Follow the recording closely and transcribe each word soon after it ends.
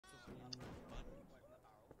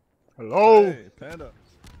Hello? Hey, Panda.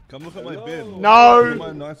 Come look at my bin. No! Look at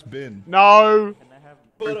my nice bin. No!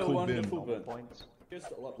 Very cool bin. It's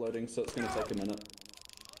still uploading, so it's gonna take a minute.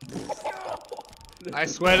 I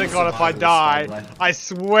swear to God if I die. I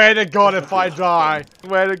swear to God if I die.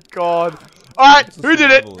 Swear to God. Alright, who did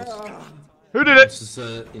it? Who did it? It's just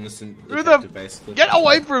an innocent Who detective, the? basically. Get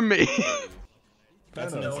away from me!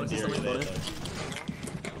 Panda.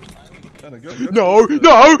 Panda, go. No!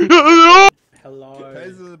 No! No! Hello.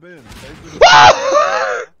 Pays the bin.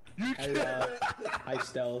 Hi,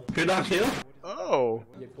 Stell. Who not kill? Oh.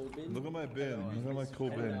 Look at my bin. Look at my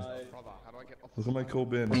cool bin. Look at my cool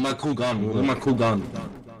bin. Look at my cool gun. Look at my cool gun.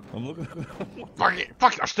 I'm looking. Fuck it!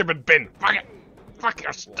 Fuck your stupid bin! Fuck it! Fuck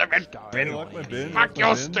your stupid bin! You like my bin? Fuck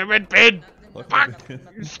your stupid bin! Like my Fuck!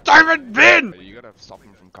 bin? Stupid bin! You gotta stop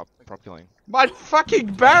him from propulating. My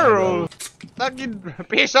fucking barrel! Fucking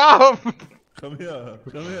piss off! Come here.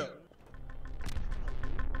 Come here.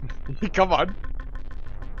 Come on.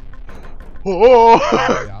 Oh!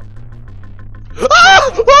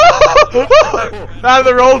 Now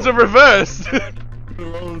the roles are reversed. The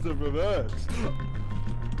roles are reversed.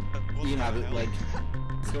 You have it, like,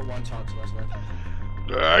 it's got one chance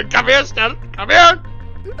left. Come here, Stan. Come here.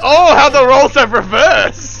 Oh, how the roles have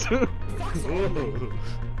reversed.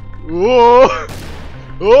 Oh.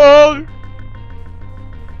 Oh.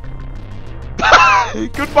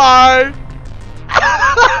 Goodbye.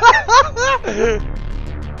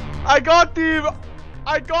 I got him.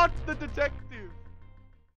 I got the detective.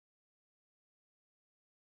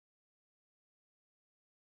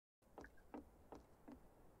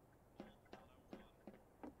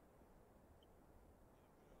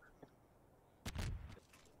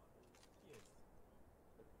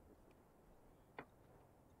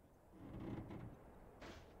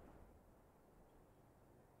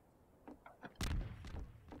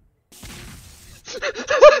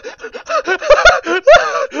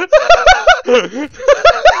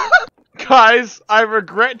 Guys, I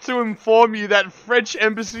regret to inform you that French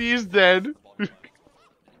embassy is dead.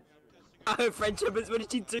 French embassy, what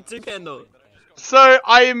did you do, Kendall? So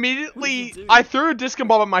I immediately, I threw a disco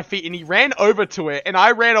bomb at my feet and he ran over to it and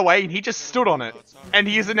I ran away and he just stood on it. And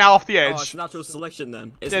he is now off the edge. Oh, it's natural selection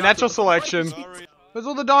then. It's Yeah, natural selection. Where's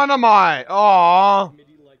all the dynamite? Aww.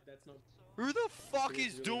 Who the fuck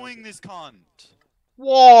is doing this cunt?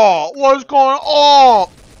 Whoa, what's going on?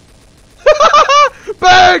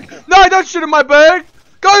 Berg! No, don't shoot at my Berg!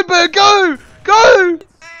 Go, Berg, go! Go!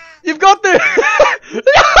 You've got this!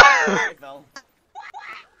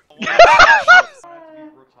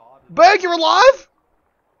 Berg, you're alive?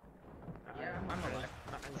 Yeah, I'm alive.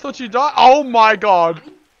 I thought you died. Oh my god.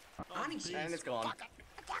 And it's gone.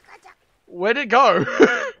 Where'd it go?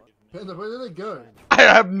 Where did it go? I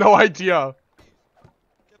have no idea.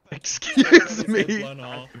 Excuse me.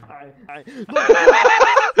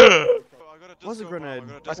 What's a grenade?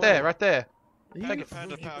 Right there, right there. Panda,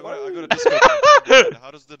 I got a disco bomb.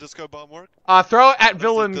 How does the disco bomb work? Throw it at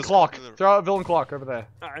villain disco clock. killer? Throw it at villain clock over there.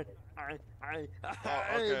 Okay,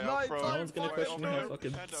 I'll throw No one's gonna question how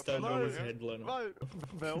fucking Panda, Stone Panda, his over head blown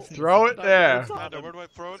off. Throw it there. Panda, where do I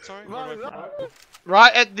throw it? Sorry? Where do I throw it?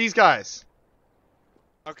 Right at these guys.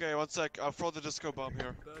 Okay, one sec. I'll throw the disco bomb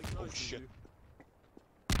here. Oh shit.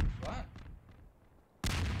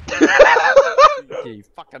 You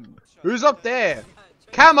fucking. Who's up there?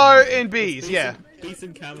 Camo and bees, yeah. Bees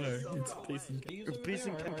and camo. It's bees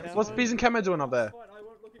and camo. What's bees and camo doing up there?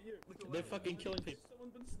 They're fucking killing people.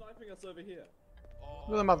 Someone's been sniping us over here.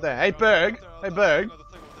 Look at them up there. Hey, Berg. Hey, Berg.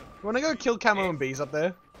 You wanna go kill camo and bees up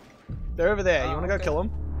there? They're over there. You wanna go kill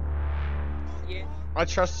them? Yeah. I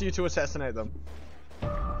trust you to assassinate them.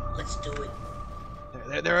 Let's do it.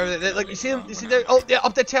 They're over there. Like, you see them? You see them? Oh, yeah,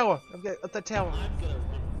 up that tower. Up that tower.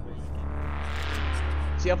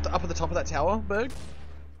 See up at the top of that tower, Berg?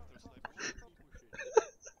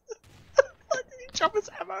 He chop his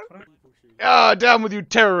ammo. Ah, down with you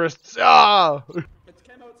terrorists. Ah. It's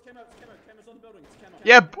camo, camo's on the building, it's camo.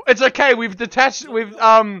 Yeah, it's okay. We've detached.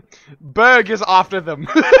 Berg is after them.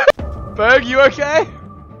 Berg, you okay?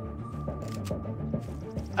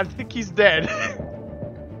 I think he's dead.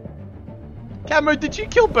 Camo, did you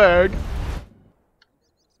kill Berg?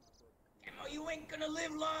 Camo, you ain't gonna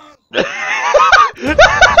live long.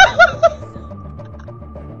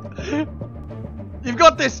 You've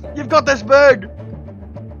got this. You've got this, Berg.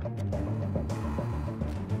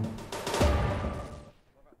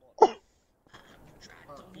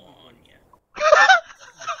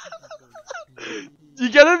 You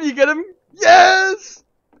get him? You get him? Yes!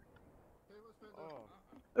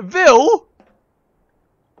 Vil?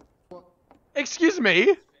 Excuse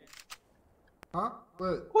me? Huh?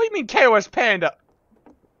 Wait. What do you mean KOS Panda?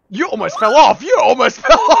 You almost fell off! You almost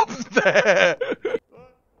fell off there!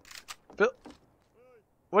 Bill?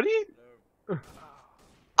 What are you...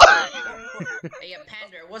 Hey,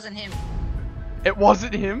 Panda, it wasn't him. It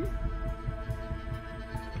wasn't him?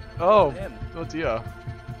 Oh, oh dear.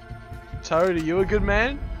 Toad, are you a good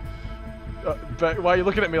man? But why are you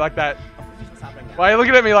looking at me like that? Why are you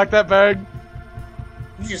looking at me like that, Berg?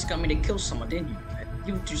 You just got me to kill someone, didn't you?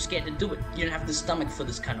 You were too scared to do it. You didn't have the stomach for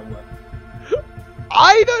this kind of work.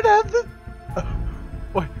 I don't have the...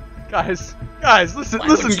 Wait, guys, listen, Why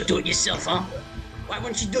wouldn't you do it yourself, huh? Why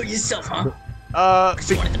wouldn't you do it yourself, huh? Because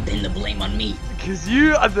you wanted to pin the blame on me. Because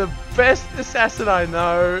you are the best assassin I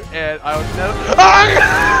know, and I would never...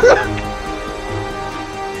 Ah!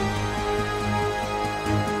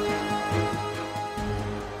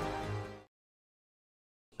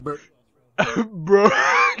 Bro.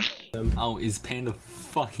 Oh, is Panda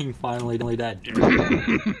fucking finally dead? I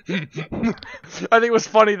think it was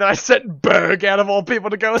funny that I sent Berg out of all people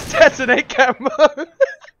to go assassinate Camo.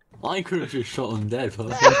 I could have just shot him dead,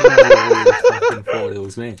 but I fucking thought it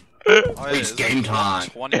was me. It's game time.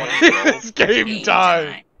 It's game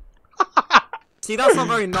time. See, that's not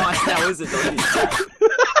very nice now, is it?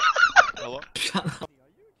 Hello? Hello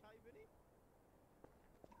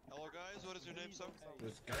guys, what is your name, sir?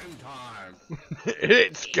 It's game time.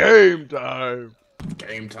 It's game time.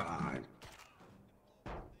 Game time.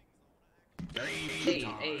 Hey,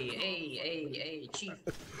 Chief.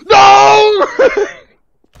 No!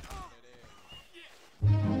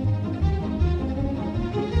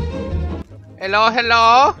 Hello.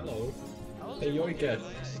 Hello. Hey, you're good.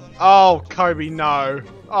 Oh, Kobe, no.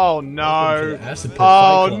 Oh, no. Acid pit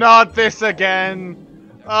Oh, cyclone. not this again.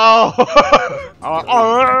 Oh.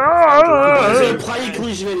 Don't play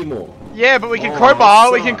collision anymore. Yeah, but we can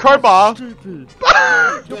crowbar. We can crowbar.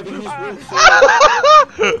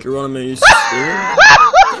 Geronimo's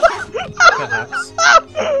Perhaps.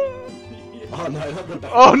 Oh no, not the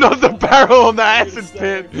back. Oh, not the barrel on the acid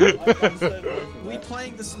pit. we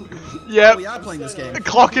playing this? Yep. We are playing this game. The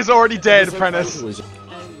clock is already dead, apprentice.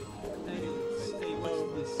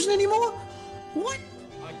 Anymore? What?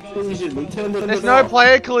 There's no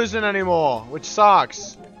player collision anymore, which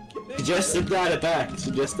sucks. Suggest that it back.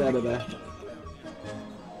 Suggest that it back.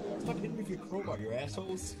 Stop hitting me with your crowbar, you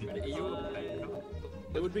assholes.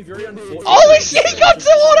 It would be very unfortunate. Holy shit, he got 2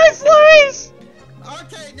 auto slays!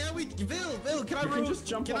 Okay, now we. Bill, can I just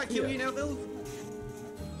jump Can I off kill here. you now, Bill?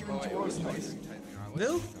 Bill?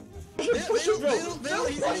 Bill? Bill,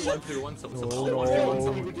 he's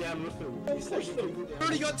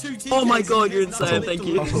already got 2 teams. Oh my god, you're insane, thank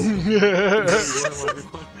you. Why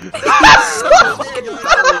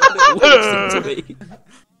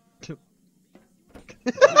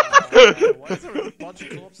is there a bunch of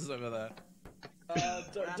corpses over there?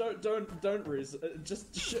 Don't Riz.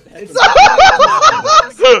 Just shit happens.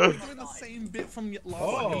 Doing the same bit from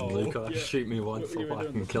last week. Luca, shoot me once so I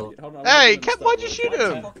can kill it. Hey, Cap, why'd you shoot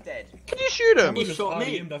him? Can you shoot him? He shot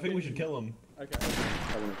me. I think we should kill him. Okay.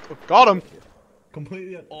 Got him.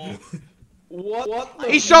 Completely. What?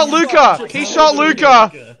 He shot Luca. He shot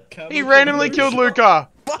Luca. He randomly killed Luca.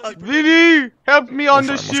 Vinny, help me on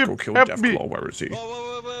the ship. Help me. Where is he?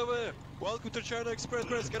 Wait. Welcome to China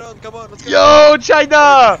Express. Get on, come on, let's go. Yo,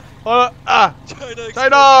 China.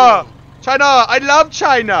 China. China. I love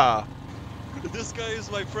China. This guy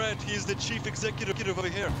is my friend. He's the chief executive over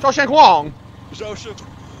here. Zhao Shanhuang. Zhao Sheng.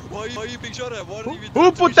 Why are you being shot at? What are you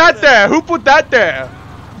Who put that there? Who put that there?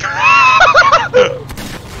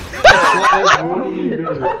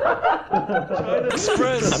 China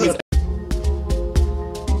Express.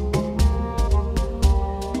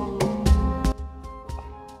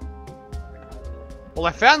 Well,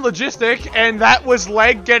 I found Logistic, and that was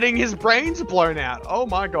Leg getting his brains blown out. Oh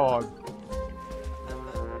my god.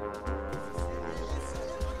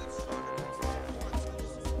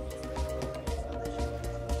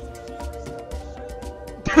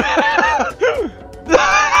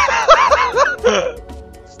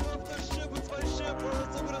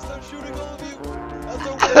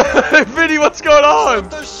 Vinny, what's going on?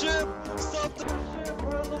 Stop the ship! Stop the ship!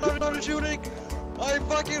 We're not shooting! I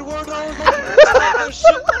fucking warned all of them! Stop the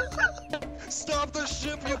ship! Stop the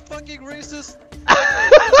ship, you fucking racist!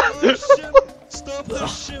 Stop the ship! Stop the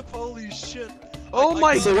ship! Holy shit! Oh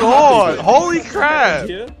my god! Holy crap!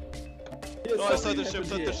 Here? No, I start the ship,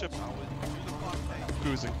 start the ship.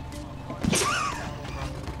 Cruising.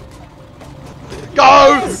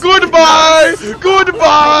 Go! Goodbye!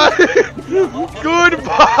 Goodbye!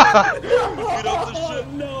 Goodbye! Get off the ship!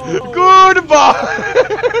 Goodbye!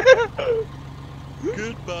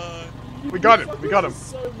 Goodbye! We got him, we got him.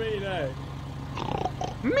 So mean, eh?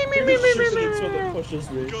 Me. Pushes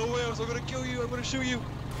me. Go away, I'm gonna kill you, I'm gonna shoot you.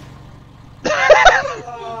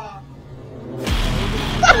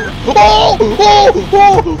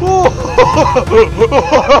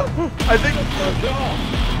 I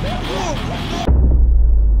think.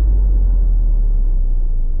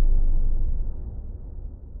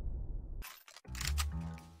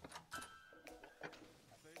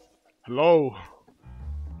 Hello.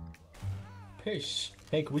 Pish.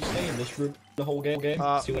 Hey, can we stay in this room the whole game? See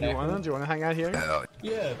what do you wanna hang out here?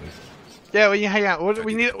 Yeah. Yeah, we can hang out.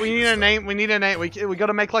 We need a name. We need a name. We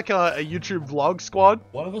gotta make like a YouTube vlog squad.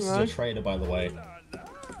 One of us is a traitor, by the way.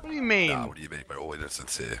 What do you mean? What do you mean by all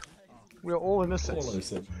innocence here? We're all innocent. All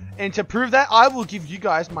innocent. And to prove that, I will give you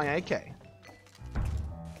guys my AK.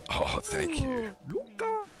 Oh, thank you.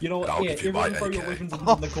 You know what? I'll Yeah, give you my everyone throw your AK. weapons into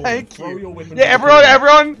Oh, the corner. thank Throw you. your weapons Yeah, in the corner.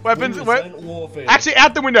 everyone, weapons. We resent warfare. Actually,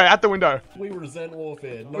 out the window. Out the window. We resent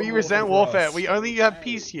warfare. No We resent for warfare. us. We only have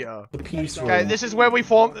peace here. The peace room. Okay, this is where we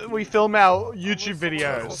film our YouTube Turtles,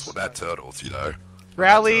 videos. well, they're turtles, you know.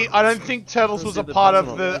 Rowley, I don't think Turtles was a part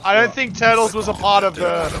of the. I don't think Turtles was a part of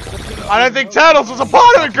the. I don't think Turtles was a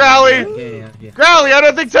part of it, Growly. Growly, I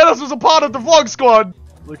don't think Turtles was a part of the vlog squad.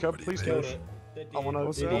 Look up, please do. I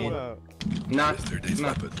wanna. Nah,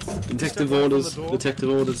 detective orders. Detective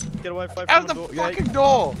orders. Get away from Out the fucking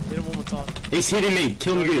door. Hit him one more time. He's hitting me.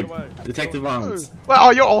 Kill me good. Detective violence. Well,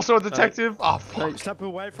 oh, you're also a detective. Oh Hey, fuck. step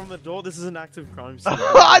away from the door. This is an active crime scene.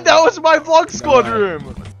 That was my vlog squad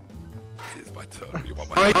room. Here's my turtle. You want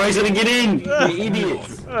my Oh, he's gonna get in. You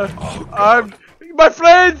idiot. My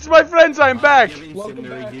friends, I'm back.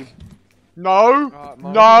 No,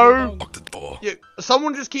 no. Lock the door. Yeah,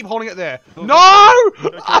 someone just keep holding it there. No!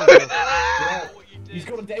 He's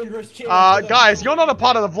got a dangerous chip. Guys, you're not a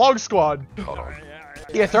part of the vlog squad. Hold on.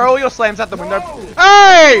 Yeah, throw all your slams out the window.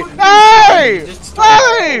 Hey! Hey!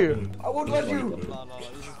 Hey! I won't let you. No, this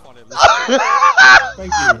is funny.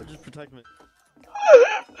 Thank you. Just protect me.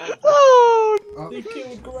 Oh, They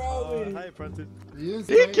killed Growly. Hey, apprentice.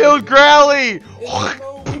 he killed Growly! It's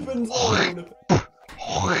no weapons on.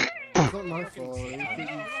 It's not my fault.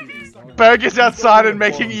 Berg is outside and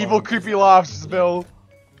making evil, creepy laughs, Bill.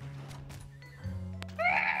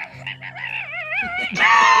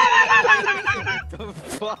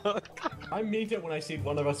 I mean it when I see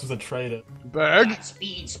one of us was a traitor. Berg?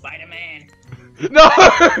 Speed, Spider-Man. No!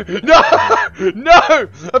 No! No!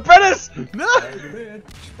 Apprentice! No! Spider-Man,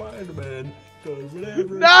 Spider-Man, does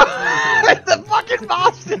whatever. No! The fucking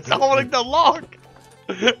bastard's holding the lock!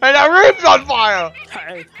 And our room's on fire!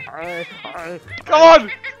 Come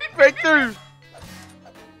on! Break through!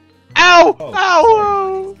 Ow! Oh,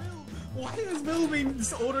 Ow! Why has Bill been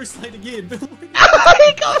auto-slayed again? Bill He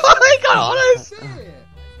got on us! Shit.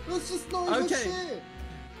 Let's just not even Okay. shit.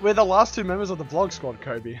 We're the last two members of the vlog squad,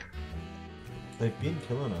 Kobe. They've been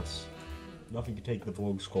killing us. Nothing can take the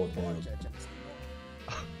vlog squad down.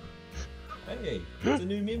 Hey, it's a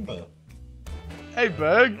new member. Hey,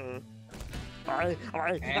 Berg.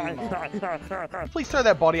 Please throw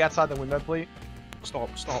that body outside the window, please. Stop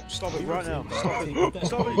it right now. Stop it.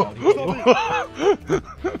 Stop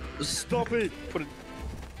Stop it. Put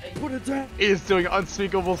it down. He is doing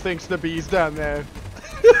unspeakable things to bees down there.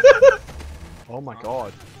 Oh my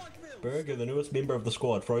god. Burger, the newest member of the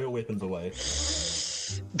squad, throw your weapons away.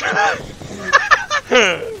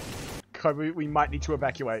 Kobe, we might need to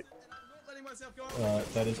evacuate.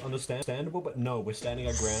 That is understandable, but no, we're standing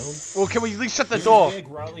our ground. Well, can we at least shut the door? If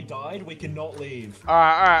Growly died, we cannot leave.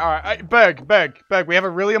 Alright. Berg, we have a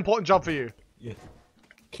really important job for you. Yeah.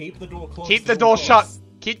 Keep the door closed. Keep the door shut.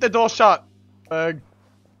 Keep the door shut, Berg.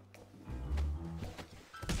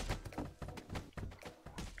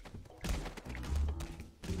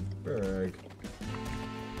 Berg.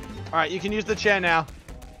 Alright, you can use the chair now.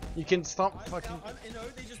 You can stop fucking...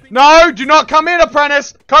 No! Do not come in,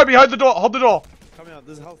 apprentice! Kobe, hold the door, hold the door! Come out,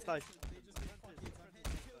 there's a health tank.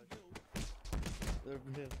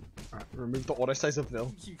 Alright, remove the autosaves of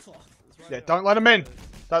Bill. Yeah, don't let him in!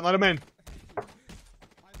 Don't let him in.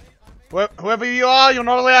 Whoever you are, you're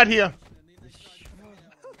not allowed here.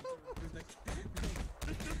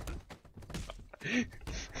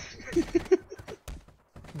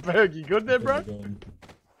 Berg, you good there, bro?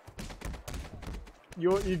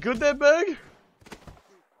 You good there, Berg?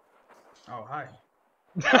 Oh, hi.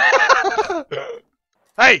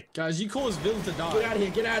 Hey! Guys, you caused Bill to die. Get out of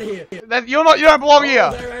here, get out of here! You don't belong here!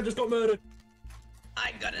 Oh, there, I just got murdered!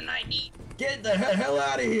 I got an ID. Get the hell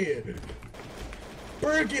out of here!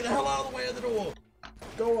 Berg, get the hell out of the way of the door!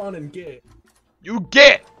 Go on and get. You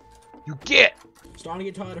get! You get! Starting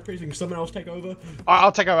to get tired of pressing. Can someone else take over? Alright,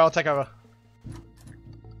 I'll take over.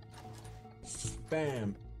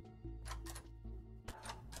 Bam.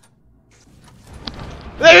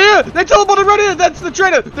 here! They teleported right here! That's the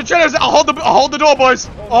traitor! The traitor's. I'll hold the door, boys!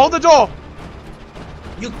 I'll hold the door!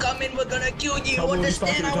 You come in, we're gonna kill you. Come on,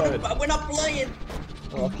 Understand? you fucking We're not playing.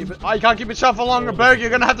 Oh, keep it. Oh, you can't keep it shut for longer, Berg. You're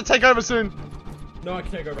gonna have to take over soon. No, I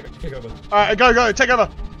can take over. Alright, go, take over.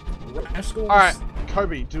 Rascals. Alright,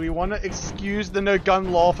 Kobe, do we want to excuse the no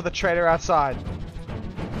gun law for the traitor outside?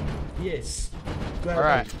 Yes.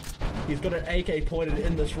 Alright. He's got an AK pointed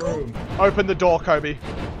in this room. Open the door, Kobe.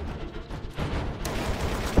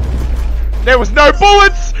 There was no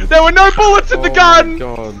bullets! There were no bullets in the gun!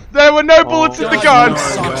 God. There were no bullets in the gun!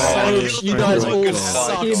 You guys all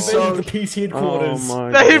suck. He invaded the PC headquarters. Oh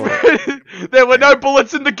my God. There were no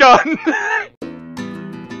bullets in the gun!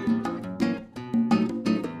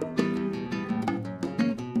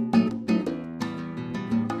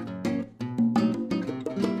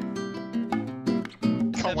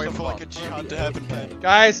 Can't wait for like a jihad to happen, man.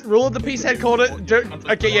 Guys, rule of the peace headquarters.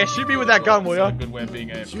 Okay, yeah, shoot me with that gun, will ya? Good way of being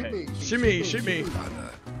AFK. Shoot me.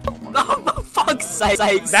 No, for fuck's sake.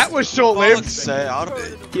 That was short-lived. Say out of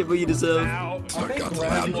it. Get what you deserve. I think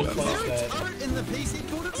Gravity just lost that.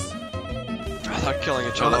 They're killing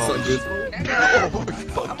each other. That's not good.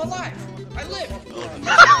 I'm alive. I live.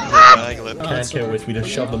 Can't kill us, we just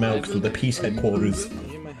shove them out to the peace headquarters.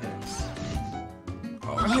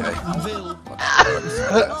 Was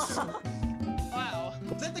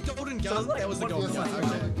that the golden gun? That was the golden gun.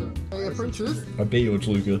 Hey, apprentice. I bet you it's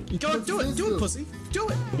Luca. Go do it, pussy. Do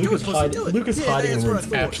it. Lucas hiding in the room.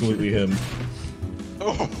 It's absolutely him.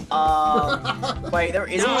 Wait, there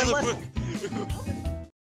isn't one left?